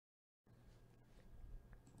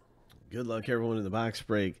Good luck, everyone, in the box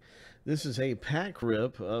break. This is a pack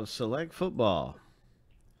rip of Select Football.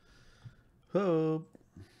 Hope.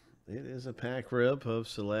 It is a pack rip of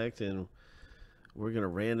Select, and we're going to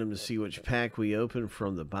random to see which pack we open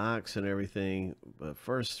from the box and everything. But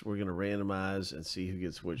first, we're going to randomize and see who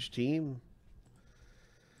gets which team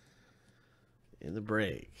in the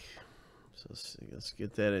break. So let's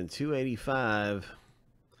get that in 285.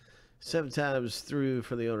 7 times through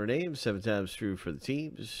for the owner names, 7 times through for the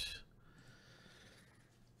teams.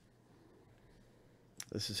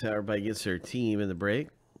 This is how everybody gets their team in the break.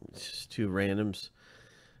 It's just 2 randoms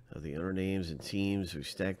of the owner names and teams. We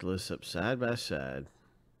stacked lists up side by side.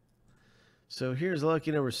 So here's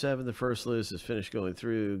lucky number 7. The first list is finished going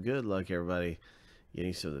through. Good luck, everybody.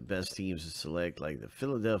 Getting some of the best teams to select, like the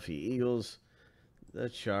Philadelphia Eagles, the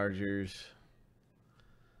Chargers,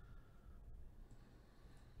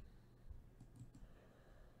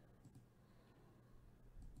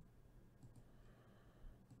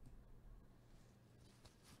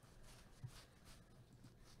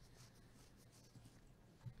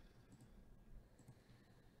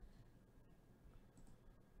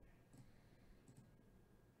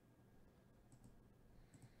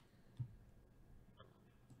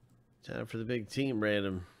 time for the big team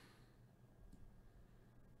random.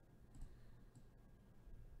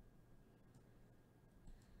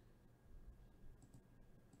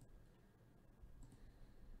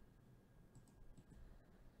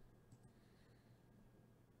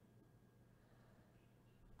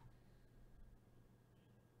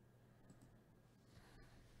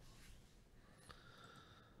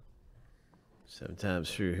 Seven times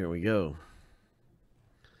through. Here we go.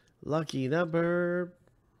 Lucky number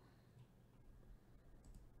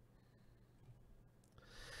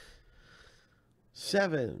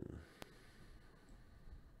 7.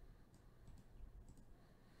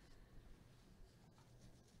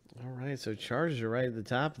 All right, so Chargers are right at the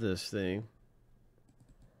top of this thing.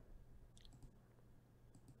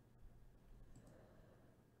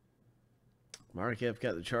 Mark F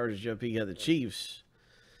got the Chargers. Jeff P got the Chiefs.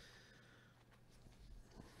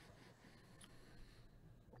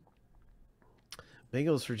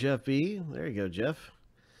 Bengals for Jeff B. There you go, Jeff.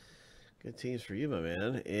 Good teams for you, my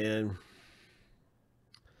man. And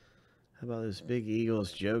how about this big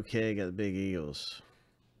Eagles? Joe K got the big Eagles.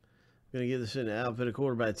 I'm going to get this in alphabetical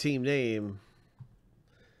order by team name.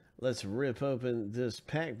 Let's rip open this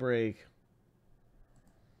pack break.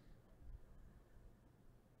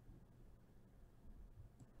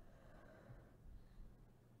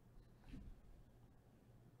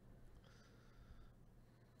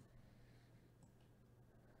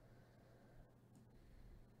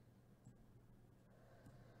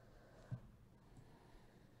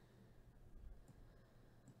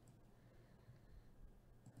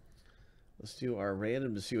 Let's do our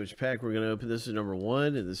random to see which pack we're going to open. This is number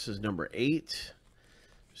 1, and this is number 8.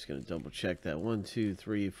 Just going to double check that. 1, 2,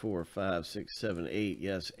 3, 4, 5, 6, 7, 8.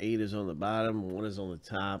 Yes, 8 is on the bottom. 1 is on the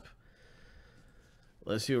top.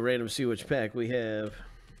 Let's do a random to see which pack we have.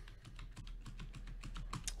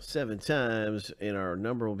 7 times, and our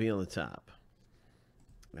number will be on the top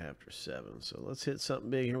after 7. So let's hit something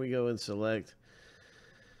big. Here we go and select.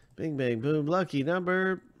 Bing, bang, boom. Lucky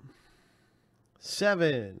number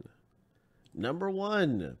 7. Number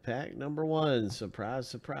 1, pack number 1. Surprise,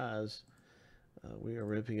 surprise. We are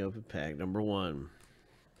ripping open pack number 1.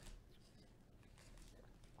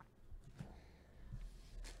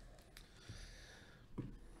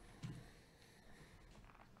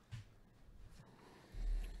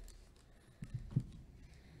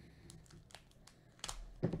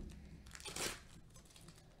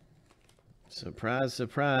 Surprise,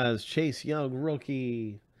 surprise. Chase Young,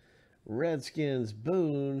 rookie. Redskins,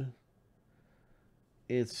 Boone.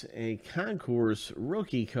 It's a concourse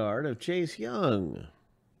rookie card of Chase Young.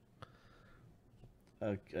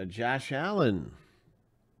 A Josh Allen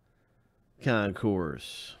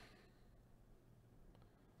concourse.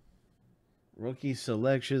 Rookie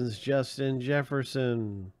selections, Justin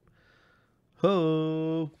Jefferson.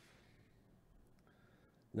 Hope.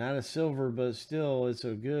 Not a silver, but still, it's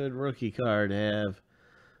a good rookie card to have.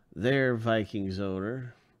 Their Vikings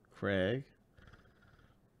owner, Craig.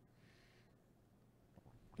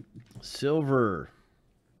 Silver.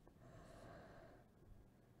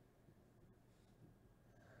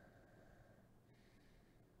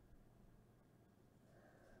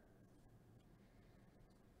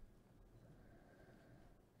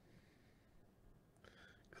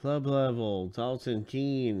 Club level, Dalton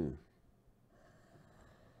Keene.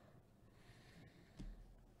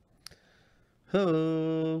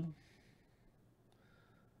 Hope.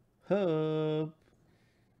 Hope.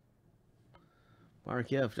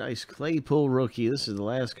 Mark F. Nice Claypool rookie. This is the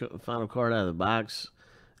last final card out of the box,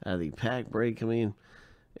 out of the pack break. I mean,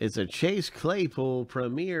 it's a Chase Claypool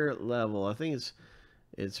Premier level. I think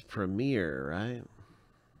it's Premier, right?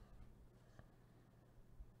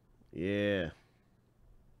 Yeah.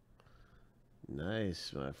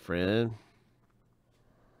 Nice, my friend.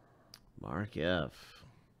 Mark F.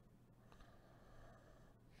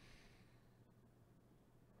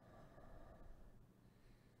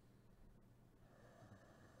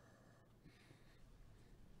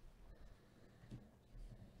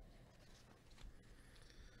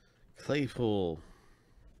 Claypool.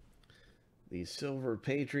 The Silver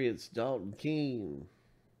Patriots, Dalton Keene.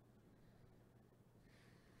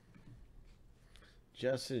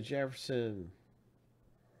 Justin Jefferson.